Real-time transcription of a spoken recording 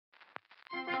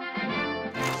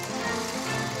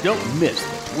Don't miss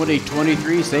the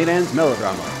 2023 St. Anne's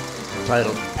Melodrama,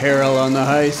 titled Peril on the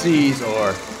High Seas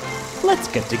or Let's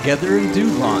Get Together and Do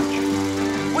Launch.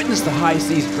 Witness the high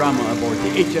seas drama aboard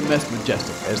the HMS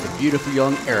Majestic as the beautiful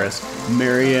young heiress,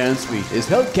 Marianne Sweet, is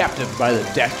held captive by the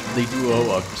dastardly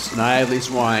duo of Snively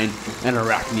Swine and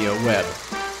Aracnia Webb.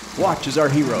 Watch as our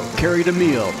hero, Cary de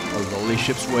Mille, a lowly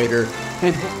ship's waiter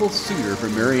and hopeful suitor for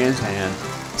Marianne's hand,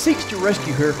 seeks to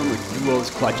rescue her from the duo's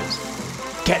clutches.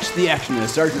 Catch the action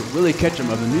as Sergeant Willy Ketchum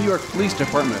of the New York Police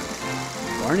Department,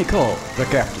 Barney Cole, the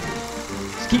captain,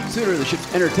 Skeet Suter, the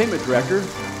ship's entertainment director,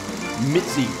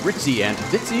 Mitzy, Ritzy, and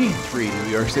Ditzy, 3 New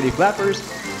York City flappers,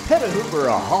 Hedda Hooper,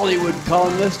 a Hollywood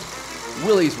columnist,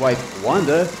 Willy's wife,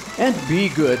 Wanda, and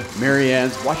Goode,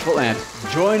 Marianne's watchful aunt,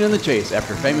 join in the chase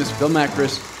after famous film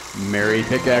actress Mary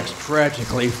Pickaxe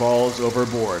tragically falls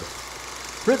overboard.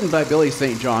 Written by Billy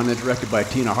St. John and directed by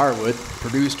Tina Harwood,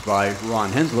 produced by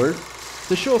Ron Hensler,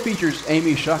 the show features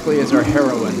Amy Shockley as our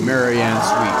heroine, Marianne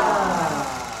Sweet,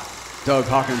 Doug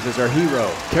Hawkins as our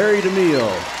hero, Cary de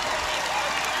Mille,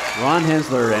 Ron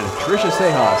Hensler and Trisha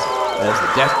Sejas as the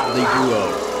dastardly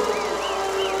duo,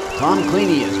 Tom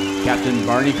Cleaney as Captain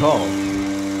Barney Call,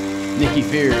 Nikki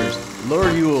Fears,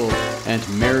 Laura Yule, and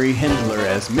Mary Hensler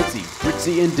as Mitzy,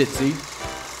 Ritzy, and Ditzy,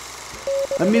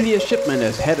 Amelia Shipman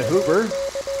as Hedda Hooper,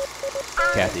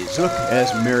 Kathy Zook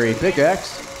as Mary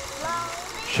Pickaxe,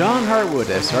 Shawn Harwood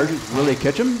as Sergeant Willy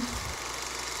Ketchum,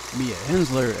 Mia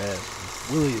Hensler as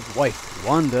Willy's wife,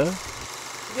 Wanda,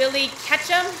 Willy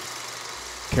Ketchum,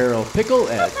 Carol Pickle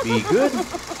as Goode,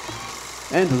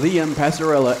 and Liam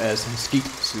Passarella as Skeet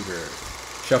Suter.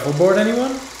 Shuffleboard,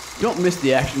 anyone? Don't miss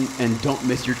the action and don't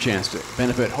miss your chance to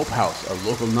benefit Hope House, a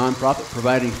local nonprofit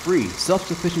providing free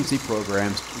self-sufficiency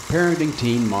programs to parenting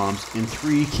teen moms in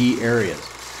 3 key areas.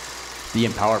 The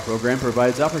Empower program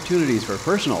provides opportunities for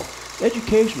personal,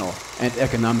 educational, and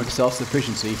economic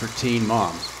self-sufficiency for teen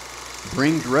moms.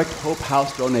 Bring direct Hope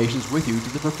House donations with you to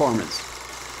the performance.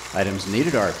 Items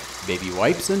needed are baby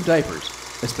wipes and diapers,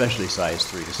 especially size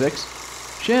 3 to 6,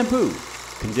 shampoo,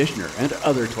 conditioner, and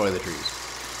other toiletries,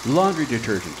 laundry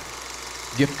detergent,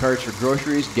 gift cards for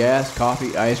groceries, gas,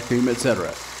 coffee, ice cream,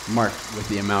 etc., marked with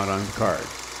the amount on the card.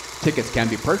 Tickets can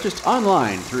be purchased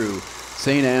online through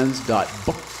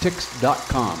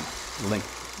stans.booktix.com, link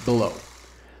below.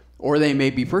 Or they may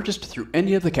be purchased through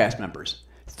any of the cast members.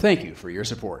 Thank you for your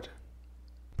support.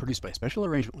 Produced by special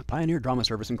arrangement with Pioneer Drama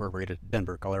Service Incorporated,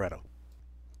 Denver, Colorado.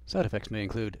 Side effects may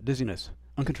include dizziness,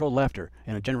 uncontrolled laughter,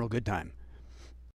 and a general good time.